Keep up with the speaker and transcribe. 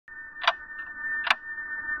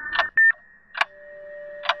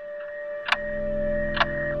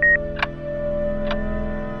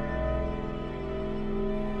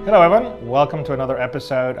Hello everyone, welcome to another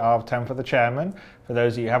episode of 10 for the Chairman. For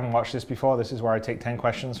those of you who haven't watched this before, this is where I take 10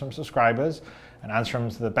 questions from subscribers and answer them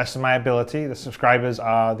to the best of my ability. The subscribers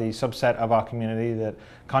are the subset of our community that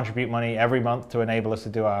contribute money every month to enable us to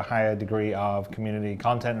do a higher degree of community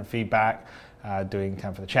content and feedback. Doing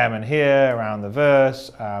 10 for the Chairman here, around the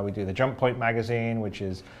verse. We do the Jump Point magazine, which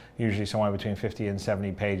is usually somewhere between 50 and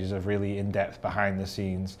 70 pages of really in-depth behind the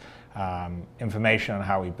scenes information on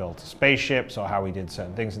how we built spaceships or how we did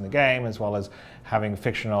certain things in the game, as well as having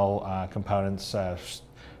fictional components,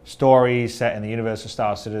 stories set in the universe of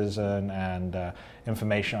Star Citizen, and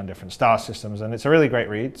information on different star systems. And it's a really great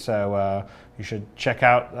read, so you should check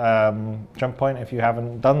out Jump Point if you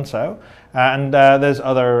haven't done so. And there's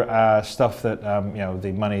other stuff that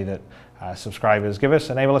the money that subscribers give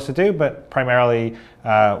us enable us to do, but primarily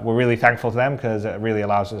we're really thankful to them because it really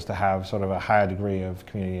allows us to have sort of a higher degree of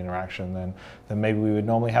community interaction than maybe we would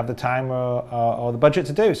normally have the time or the budget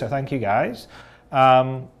to do. So thank you guys.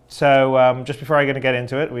 Just before I get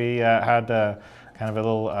into it, we had kind of a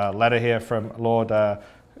little letter here from Lord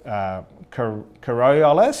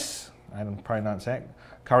Coriolis. I'm pronouncing it.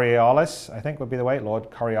 Coriolis, I think would be the way,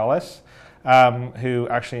 Lord Coriolis, who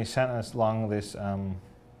actually sent us along this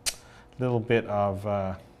little bit of,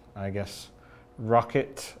 I guess,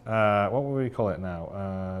 rocket, what would we call it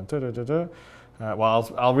now?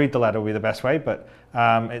 Well, I'll read the letter, will be the best way, but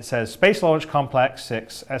it says, Space Launch Complex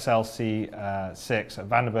 6, SLC 6 at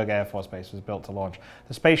Vandenberg Air Force Base was built to launch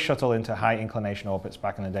the space shuttle into high inclination orbits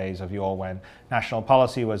back in the days of yore when national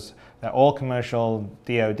policy was that all commercial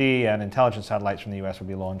DoD and intelligence satellites from the US would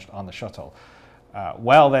be launched on the shuttle.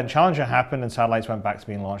 Well, then Challenger happened and satellites went back to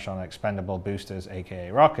being launched on expendable boosters,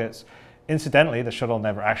 aka rockets. Incidentally, the shuttle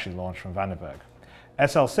never actually launched from Vandenberg.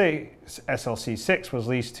 SLC-6 was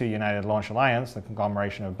leased to United Launch Alliance, the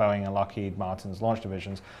conglomeration of Boeing and Lockheed Martin's launch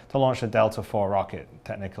divisions, to launch the Delta IV rocket,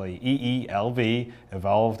 technically EELV,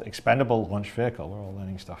 Evolved Expendable Launch Vehicle. We're all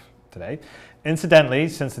learning stuff today. Incidentally,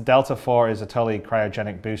 since the Delta IV is a totally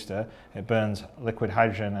cryogenic booster, it burns liquid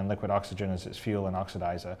hydrogen and liquid oxygen as its fuel and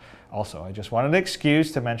oxidizer. Also, I just wanted an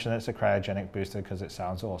excuse to mention that it's a cryogenic booster because it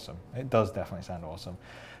sounds awesome. It does definitely sound awesome.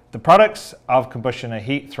 The products of combustion are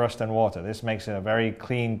heat, thrust, and water. This makes it a very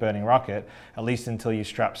clean burning rocket, at least until you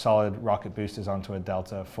strap solid rocket boosters onto a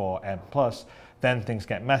Delta IV-M+, then things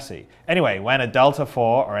get messy. Anyway, when a Delta IV,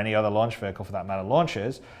 or any other launch vehicle for that matter,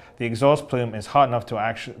 launches, the exhaust plume is hot enough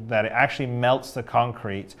that it actually melts the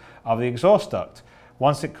concrete of the exhaust duct.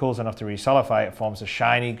 Once it cools enough to resolidify, it forms a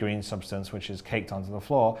shiny green substance which is caked onto the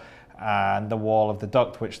floor and the wall of the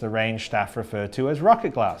duct, which the range staff refer to as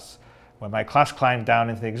rocket glass. When my class climbed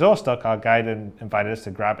down into the exhaust duct, our guide invited us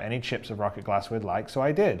to grab any chips of rocket glass we'd like, so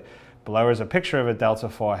I did. Below is a picture of a Delta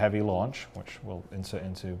IV heavy launch, which we'll insert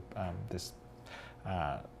into this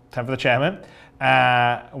 10 for the Chairman,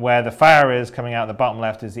 where the fire is coming out the bottom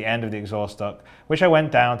left is the end of the exhaust duct, which I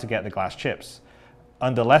went down to get the glass chips,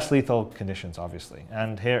 under less lethal conditions, obviously.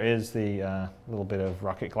 And here is the little bit of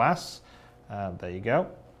rocket glass. There you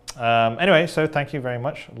go. Anyway, so thank you very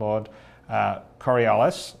much, Lord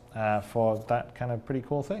Coriolis, for that kind of pretty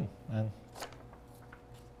cool thing. And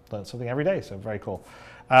learn something every day, so very cool.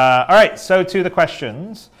 All right, so to the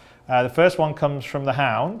questions. The first one comes from the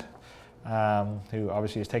Hound, who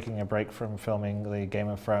obviously is taking a break from filming the Game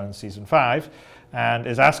of Thrones Season 5, and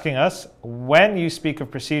is asking us, when you speak of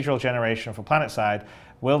procedural generation for PlanetSide,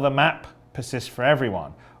 will the map persist for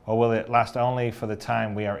everyone, or will it last only for the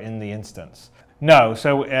time we are in the instance? No,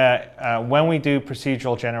 so when we do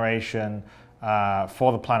procedural generation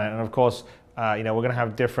for the planet, and of course, we're going to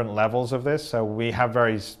have different levels of this, so we have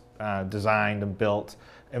very designed and built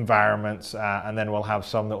environments, and then we'll have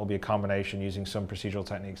some that will be a combination using some procedural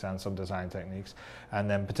techniques and some design techniques. And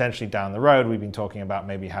then potentially down the road, we've been talking about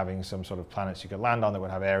maybe having some sort of planets you could land on that would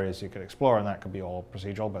have areas you could explore, and that could be all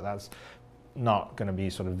procedural, but that's not going to be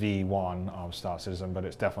sort of V1 of Star Citizen, but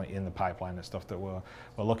it's definitely in the pipeline. It's stuff that we're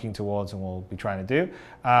looking towards and we'll be trying to do.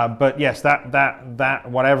 But yes, that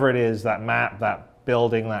whatever it is, that map, that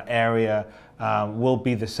building, that area will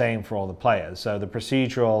be the same for all the players. So the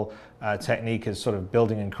procedural technique is sort of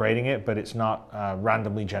building and creating it, but it's not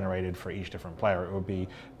randomly generated for each different player. It would be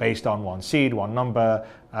based on one seed, one number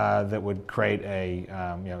that would create a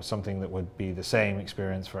something that would be the same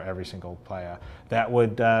experience for every single player that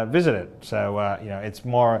would visit it. So it's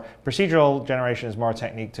more procedural generation is more a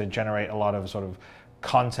technique to generate a lot of sort of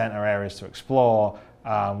content or areas to explore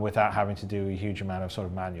without having to do a huge amount of sort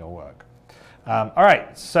of manual work. All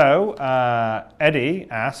right, so Eddie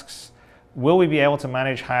asks, will we be able to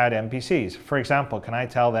manage hired NPCs? For example, can I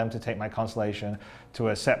tell them to take my constellation to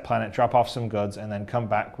a set planet, drop off some goods, and then come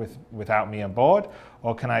back without me on board?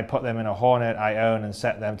 Or can I put them in a Hornet I own and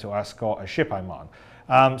set them to escort a ship I'm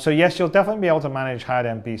on? So yes, you'll definitely be able to manage hired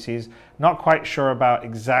NPCs. Not quite sure about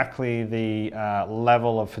exactly the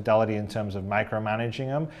level of fidelity in terms of micromanaging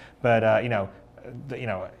them, but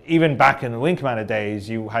even back in the Wing Commander days,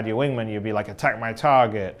 you had your wingman, you'd be like, attack my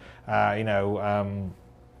target, form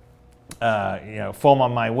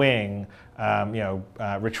on my wing,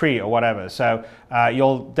 retreat or whatever. So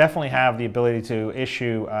you'll definitely have the ability to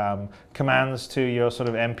issue commands to your sort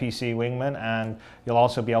of NPC wingman, and you'll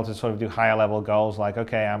also be able to sort of do higher level goals like,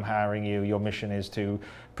 okay, I'm hiring you, your mission is to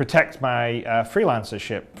protect my freelancer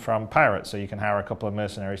ship from pirates, so you can hire a couple of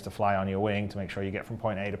mercenaries to fly on your wing to make sure you get from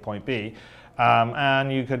point A to point B.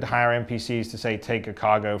 And you could hire NPCs to, say, take a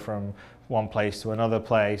cargo from one place to another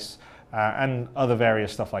place, and other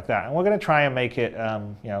various stuff like that. And we're going to try and make it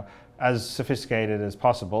as sophisticated as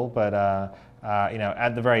possible, but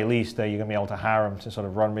at the very least, you're going to be able to hire them to sort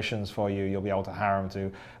of run missions for you. You'll be able to hire them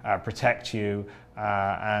to protect you,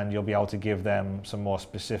 and you'll be able to give them some more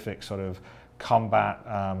specific sort of combat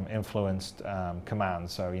influenced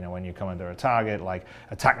commands. So when you come under a target, like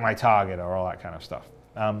attack my target or all that kind of stuff.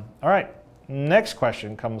 All right, next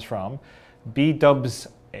question comes from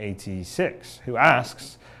bdubs86, who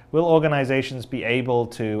asks, will organizations be able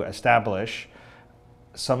to establish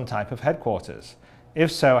some type of headquarters?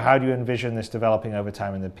 If so, how do you envision this developing over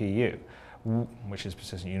time in the PU? Which is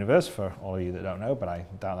Persistent Universe, for all of you that don't know, but I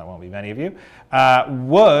doubt that won't be many of you.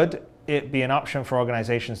 Would it be an option for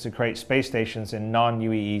organizations to create space stations in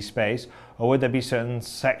non-UEE space, or would there be certain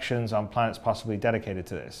sections on planets possibly dedicated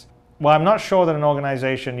to this? Well, I'm not sure that an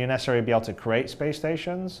organization, you necessarily be able to create space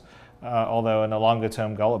stations, although in a longer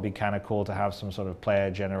term goal, it'd be kind of cool to have some sort of player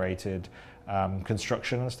generated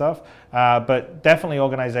construction and stuff. But definitely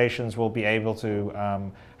organizations will be able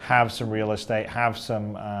to have some real estate, have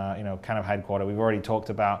some kind of headquarter. We've already talked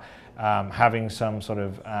about having some sort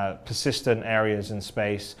of persistent areas in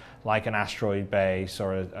space, like an asteroid base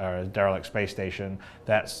or a derelict space station,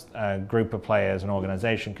 that's a group of players, an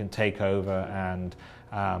organization can take over and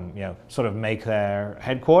sort of make their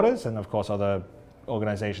headquarters, and of course other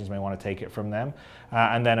organizations may want to take it from them.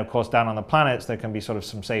 And then of course down on the planets there can be sort of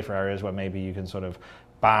some safer areas where maybe you can sort of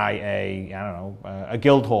buy a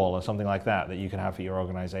guild hall or something like that you can have for your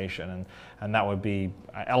organization, and that would be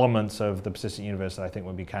elements of the Persistent Universe that I think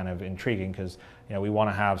would be kind of intriguing, because we want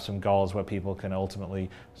to have some goals where people can ultimately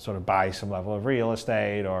sort of buy some level of real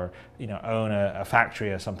estate or own a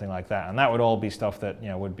factory or something like that, and that would all be stuff that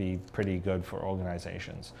would be pretty good for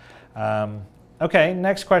organizations. Okay,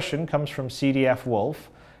 next question comes from CDF Wolf,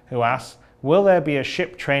 who asks, will there be a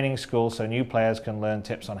ship training school so new players can learn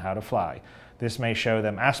tips on how to fly? This may show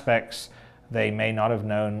them aspects they may not have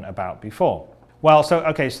known about before. Well, so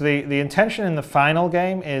the intention in the final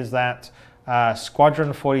game is that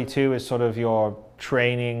Squadron 42 is sort of your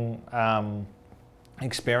training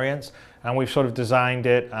experience, and we've sort of designed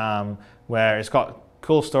it where it's got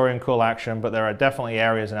cool story and cool action, but there are definitely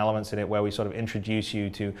areas and elements in it where we sort of introduce you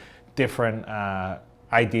to different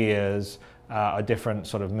ideas, or different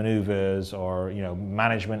sort of maneuvers, or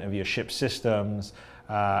management of your ship systems,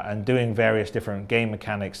 and doing various different game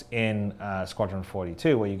mechanics in Squadron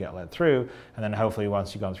 42, where you get led through, and then hopefully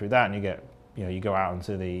once you've gone through that and you get you go out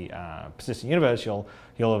into the Persistent Universe, you'll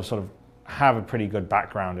have sort of have a pretty good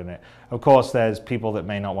background in it. Of course, there's people that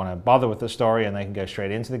may not want to bother with the story and they can go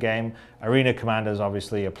straight into the game. Arena Commander is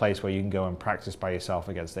obviously a place where you can go and practice by yourself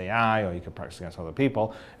against AI, or you can practice against other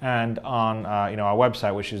people. And on our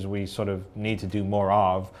website, which is we sort of need to do more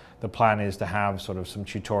of, the plan is to have sort of some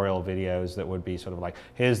tutorial videos that would be sort of like,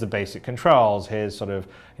 here's the basic controls, here's sort of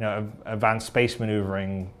advanced space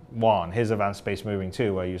maneuvering 1, here's advanced space maneuvering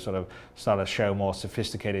 2, where you sort of start to show more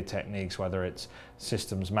sophisticated techniques, whether it's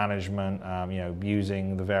systems management,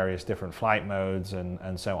 using the various different flight modes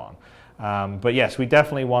and so on. But yes, we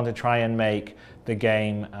definitely want to try and make the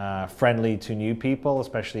game friendly to new people,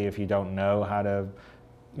 especially if you don't know how to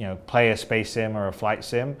play a space sim or a flight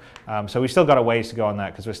sim. So we still got a ways to go on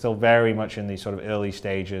that, because we're still very much in these sort of early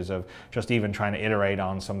stages of just even trying to iterate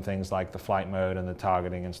on some things like the flight mode and the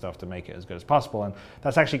targeting and stuff to make it as good as possible. And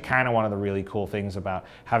that's actually kind of one of the really cool things about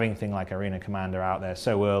having a thing like Arena Commander out there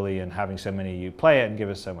so early and having so many of you play it and give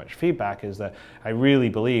us so much feedback, is that I really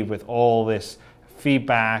believe with all this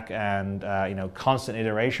feedback and constant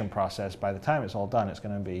iteration process, by the time it's all done, it's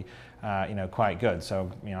going to be quite good. So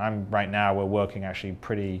right now we're working actually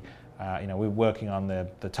pretty we're working on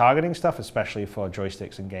the targeting stuff, especially for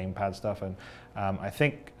joysticks and gamepad stuff, and I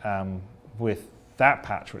think with that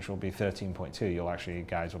patch, which will be 13.2, you'll actually,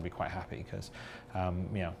 guys, will be quite happy because,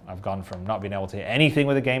 you know, I've gone from not being able to hit anything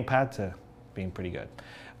with a gamepad to being pretty good.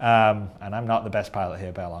 And I'm not the best pilot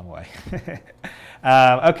here by a long way.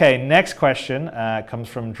 Okay, next question comes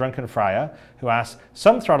from Drunken Friar, who asks,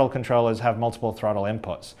 some throttle controllers have multiple throttle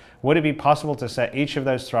inputs. Would it be possible to set each of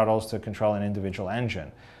those throttles to control an individual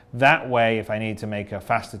engine? That way, if I need to make a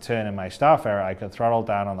faster turn in my Starfarer, I could throttle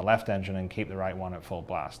down on the left engine and keep the right one at full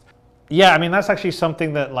blast. Yeah, I mean, that's actually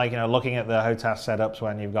something that, like, you know, looking at the HOTAS setups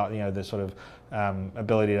when you've got, you know, the sort of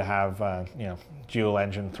ability to have, you know, dual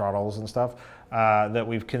engine throttles and stuff, that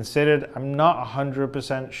we've considered. I'm not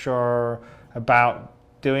 100% sure about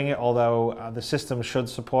doing it, although the system should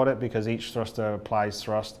support it because each thruster applies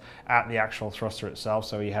thrust at the actual thruster itself.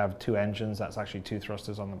 So you have two engines, that's actually two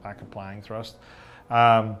thrusters on the back applying thrust.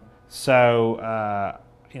 You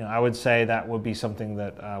know, I would say that would be something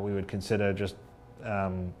that we would consider, just,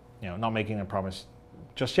 you know, not making a promise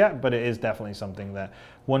just yet, but it is definitely something that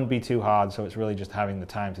wouldn't be too hard, so it's really just having the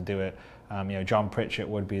time to do it. You know, John Pritchett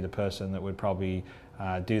would be the person that would probably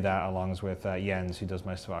do that, along with Jens, who does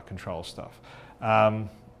most of our control stuff.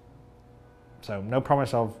 So no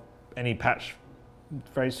promise of any patch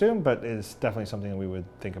very soon, but it's definitely something that we would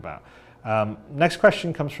think about. Next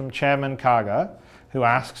question comes from Chairman Karga, who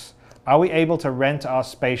asks, are we able to rent our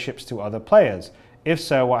spaceships to other players? If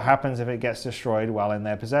so, what happens if it gets destroyed while in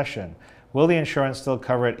their possession? Will the insurance still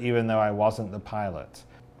cover it even though I wasn't the pilot?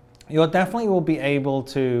 You definitely will be able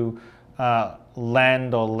to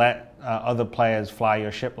lend or let other players fly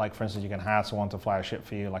your ship. Like, for instance, you can hire someone to fly a ship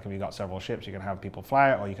for you. Like, if you've got several ships, you can have people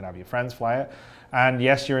fly it, or you can have your friends fly it. And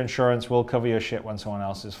yes, your insurance will cover your ship when someone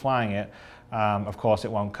else is flying it. Of course,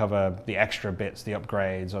 it won't cover the extra bits, the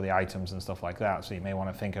upgrades or the items and stuff like that. So you may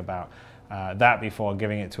want to think about that before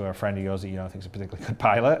giving it to a friend of yours that you don't think is a particularly good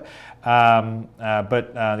pilot.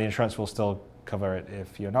 But the insurance will still cover it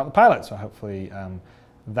if you're not the pilot. So hopefully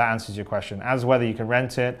that answers your question. As whether you can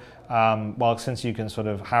rent it, well, since you can sort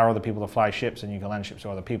of hire other people to fly ships and you can lend ships to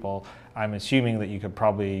other people, I'm assuming that you could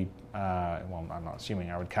probably, well, I'm not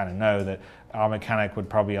assuming, I would kind of know that our mechanic would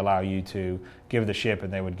probably allow you to give the ship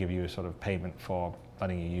and they would give you a sort of payment for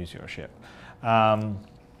letting you use your ship.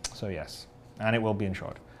 So yes, and it will be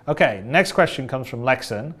insured. Okay, next question comes from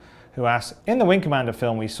Lexon, who asks, in the Wing Commander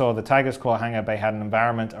film, we saw the Tiger's Claw hangar bay had an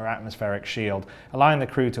environment or atmospheric shield, allowing the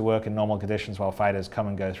crew to work in normal conditions while fighters come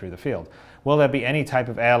and go through the field. Will there be any type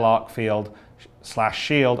of airlock, field, /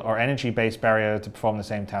 shield, or energy-based barrier to perform the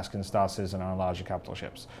same task in Star Citizen on larger capital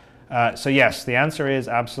ships? So yes, the answer is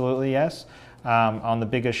absolutely yes. On the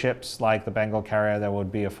bigger ships like the Bengal carrier, there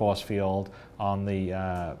would be a force field on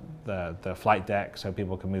the flight deck so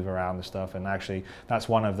people can move around and stuff. And actually, that's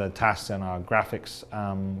one of the tasks in our graphics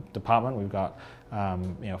department. We've got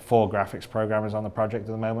 4 graphics programmers on the project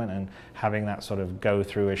at the moment, and having that sort of go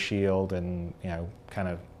through a shield and kind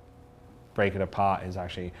of break it apart is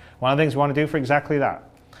actually one of the things we want to do for exactly that.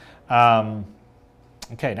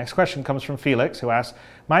 Okay, next question comes from Felix, who asks,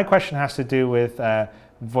 my question has to do with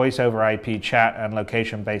voice over IP chat and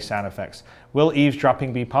location-based sound effects. Will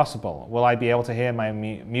eavesdropping be possible? Will I be able to hear my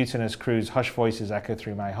mutinous crew's hushed voices echo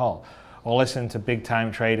through my hull? Or listen to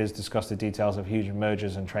big-time traders discuss the details of huge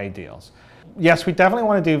mergers and trade deals? Yes, we definitely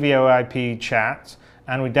want to do VoIP chat,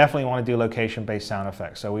 and we definitely want to do location-based sound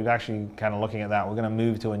effects. So we've actually kind of looking at that. We're going to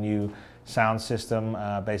move to a new sound system,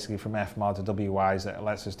 basically from FMOD to WWise, that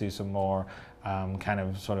lets us do some more kind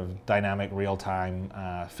of sort of dynamic real-time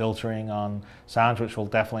filtering on sounds, which will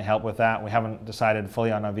definitely help with that. We haven't decided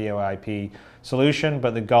fully on a VoIP solution,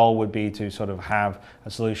 but the goal would be to sort of have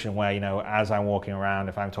a solution where, as I'm walking around,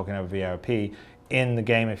 if I'm talking over VoIP, in the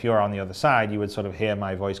game, if you're on the other side, you would sort of hear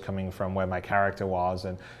my voice coming from where my character was,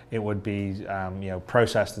 and it would be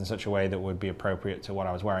processed in such a way that would be appropriate to what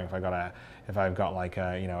I was wearing. If I've got like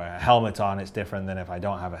a helmet on, it's different than if I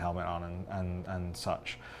don't have a helmet on and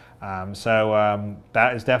such. So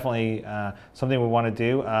that is definitely something we want to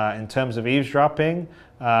do. In terms of eavesdropping,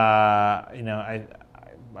 I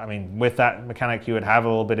mean, with that mechanic, you would have a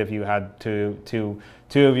little bit if you had two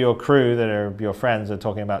of your crew that are your friends are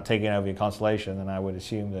talking about taking over your constellation, and I would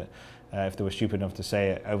assume that if they were stupid enough to say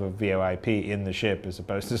it over VoIP in the ship as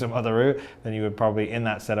opposed to some other route, then you would probably, in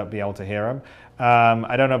that setup, be able to hear them.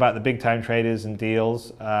 I don't know about the big-time traders and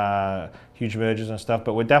deals, huge mergers and stuff,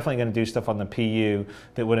 but we're definitely going to do stuff on the PU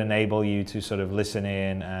that would enable you to sort of listen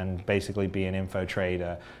in and basically be an info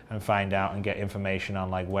trader and find out and get information on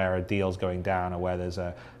like where a deal's going down or where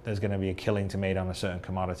there's going to be a killing to made on a certain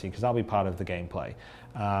commodity, because that'll be part of the gameplay.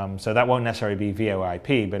 So that won't necessarily be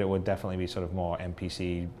VoIP, but it would definitely be sort of more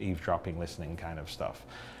NPC eavesdropping, listening kind of stuff.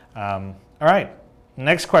 All right,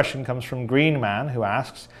 next question comes from Green Man, who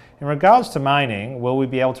asks, in regards to mining, will we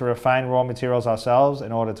be able to refine raw materials ourselves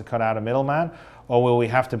in order to cut out a middleman, or will we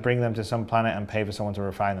have to bring them to some planet and pay for someone to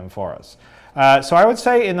refine them for us? So I would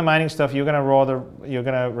say in the mining stuff, you're going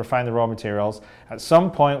to refine the raw materials. At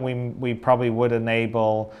some point, we probably would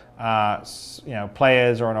enable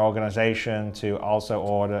players or an organization to also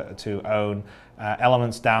own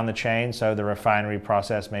elements down the chain. So the refinery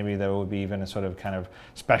process, maybe there would be even a sort of kind of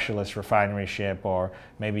specialist refinery ship, or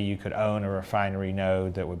maybe you could own a refinery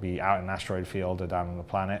node that would be out in an asteroid field or down on the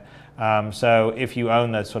planet. So if you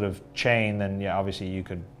own that sort of chain, then yeah, obviously you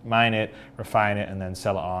could mine it, refine it, and then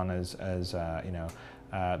sell it on as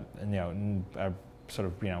sort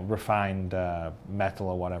of refined metal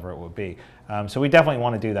or whatever it would be. So we definitely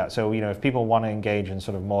want to do that. So if people want to engage in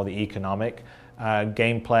sort of more the economic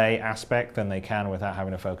gameplay aspect, then they can without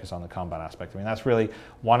having to focus on the combat aspect. I mean, that's really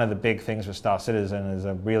one of the big things for Star Citizen, is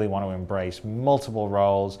I really want to embrace multiple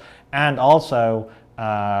roles and also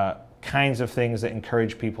kinds of things that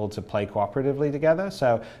encourage people to play cooperatively together.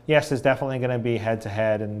 So yes, there's definitely going to be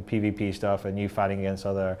head-to-head and PvP stuff, and you fighting against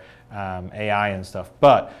other AI and stuff.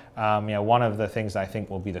 But one of the things I think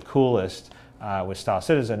will be the coolest with Star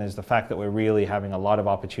Citizen is the fact that we're really having a lot of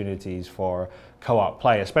opportunities for co-op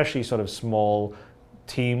play, especially sort of small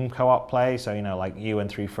team co-op play. So like you and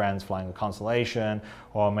 3 friends flying a constellation,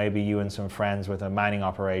 or maybe you and some friends with a mining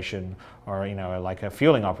operation, or like a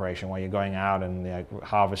fueling operation where you're going out and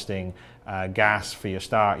harvesting gas for your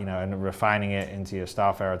star, and refining it into your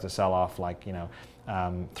Starfarer to sell off, like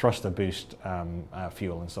thruster boost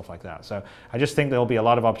fuel and stuff like that. So I just think there'll be a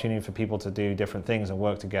lot of opportunity for people to do different things and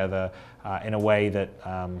work together in a way that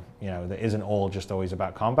that isn't all just always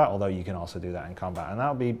about combat, although you can also do that in combat, and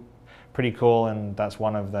that'll be pretty cool. And that's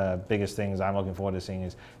one of the biggest things I'm looking forward to seeing,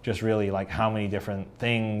 is just really like how many different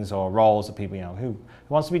things or roles that people, who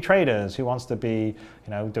wants to be traders, who wants to be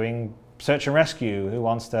doing search and rescue, who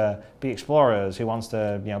wants to be explorers, who wants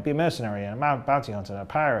to be a mercenary and a bounty hunter, a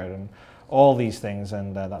pirate, and all these things.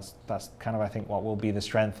 And that's kind of, I think, what will be the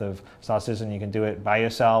strength of Star Citizen. You can do it by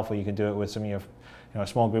yourself, or you can do it with some of your a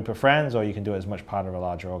small group of friends, or you can do it as much part of a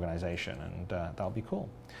larger organization, and that'll be cool.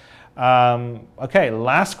 Okay,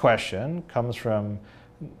 last question comes from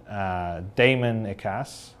Damon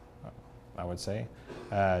Ikas, I would say.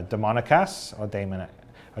 Demonicas or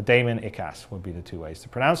Damon Ikas would be the 2 ways to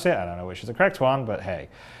pronounce it. I don't know which is the correct one, but hey.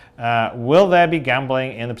 Will there be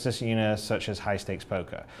gambling in the persistent universe, such as high-stakes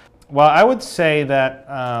poker? Well, I would say that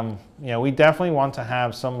we definitely want to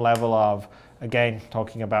have some level of, again,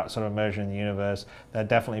 talking about sort of immersion in the universe, there'd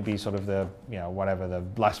definitely be sort of the, whatever, the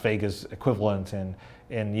Las Vegas equivalent in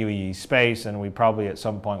UEE space, and we probably at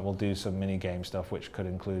some point will do some mini game stuff, which could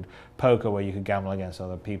include poker, where you could gamble against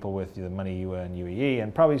other people with the money you earn UEE,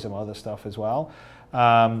 and probably some other stuff as well.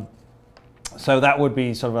 So that would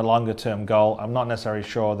be sort of a longer term goal. I'm not necessarily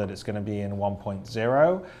sure that it's going to be in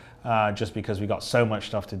 1.0. Just because we've got so much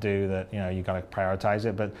stuff to do that you've got to prioritize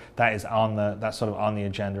it, but that is that's sort of on the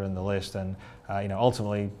agenda and the list. And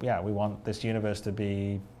ultimately, yeah, we want this universe to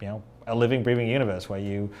be a living, breathing universe where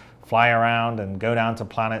you fly around and go down to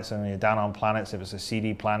planets, and when you're down on planets, if it's a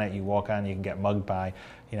CD planet, you walk on, you can get mugged by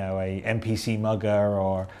a NPC mugger,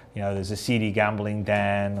 or there's a CD gambling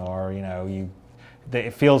den, or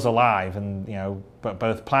it feels alive, and but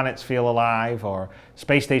both planets feel alive, or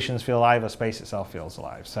space stations feel alive, or space itself feels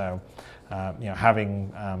alive. So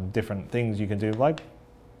having different things you can do, like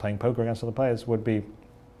playing poker against other players, would be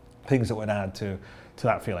things that would add to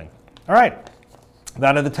that feeling. All right,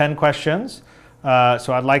 that are the 10 questions.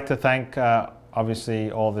 So I'd like to thank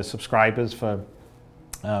obviously all the subscribers for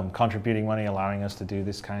contributing money, allowing us to do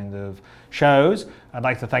this kind of shows. I'd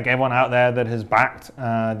like to thank everyone out there that has backed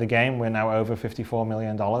the game. We're now over $54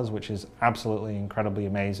 million, which is absolutely incredibly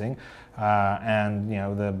amazing. And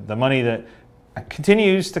the money that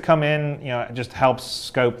continues to come in, it just helps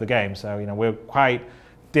scope the game. So we're quite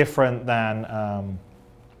different than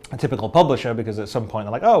a typical publisher, because at some point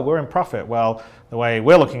they're like, oh, we're in profit. Well, the way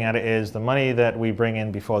we're looking at it is the money that we bring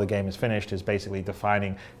in before the game is finished is basically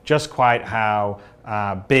defining just quite how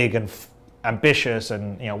big and ambitious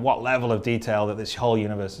and what level of detail that this whole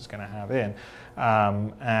universe is going to have in.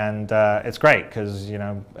 And it's great, because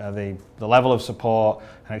the level of support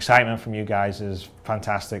and excitement from you guys is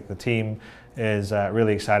fantastic. The team is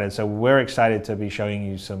really excited. So we're excited to be showing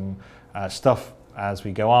you some stuff as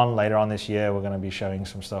we go on. Later on this year, we're going to be showing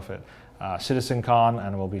some stuff at CitizenCon,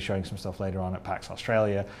 and we'll be showing some stuff later on at PAX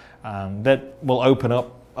Australia that will open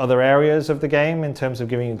up other areas of the game in terms of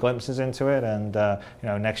giving you glimpses into it. And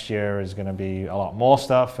next year is going to be a lot more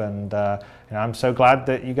stuff. And I'm so glad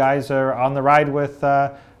that you guys are on the ride with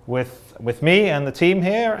me and the team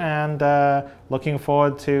here, and looking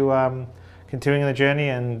forward to continuing the journey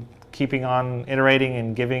and keeping on iterating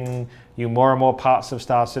and giving you more and more parts of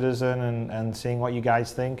Star Citizen and seeing what you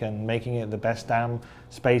guys think and making it the best damn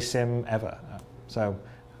space sim ever. So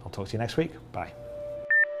I'll talk to you next week. Bye.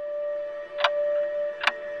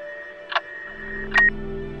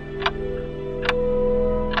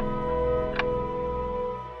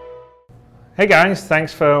 Hey guys,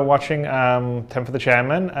 thanks for watching 10 for the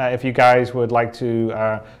Chairman. If you guys would like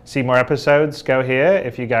to see more episodes, go here.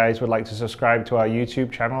 If you guys would like to subscribe to our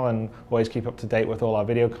YouTube channel and always keep up to date with all our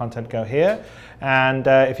video content, go here. And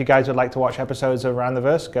if you guys would like to watch episodes of Around the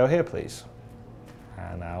Verse, go here please.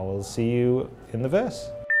 And I will see you in the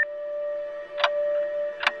verse.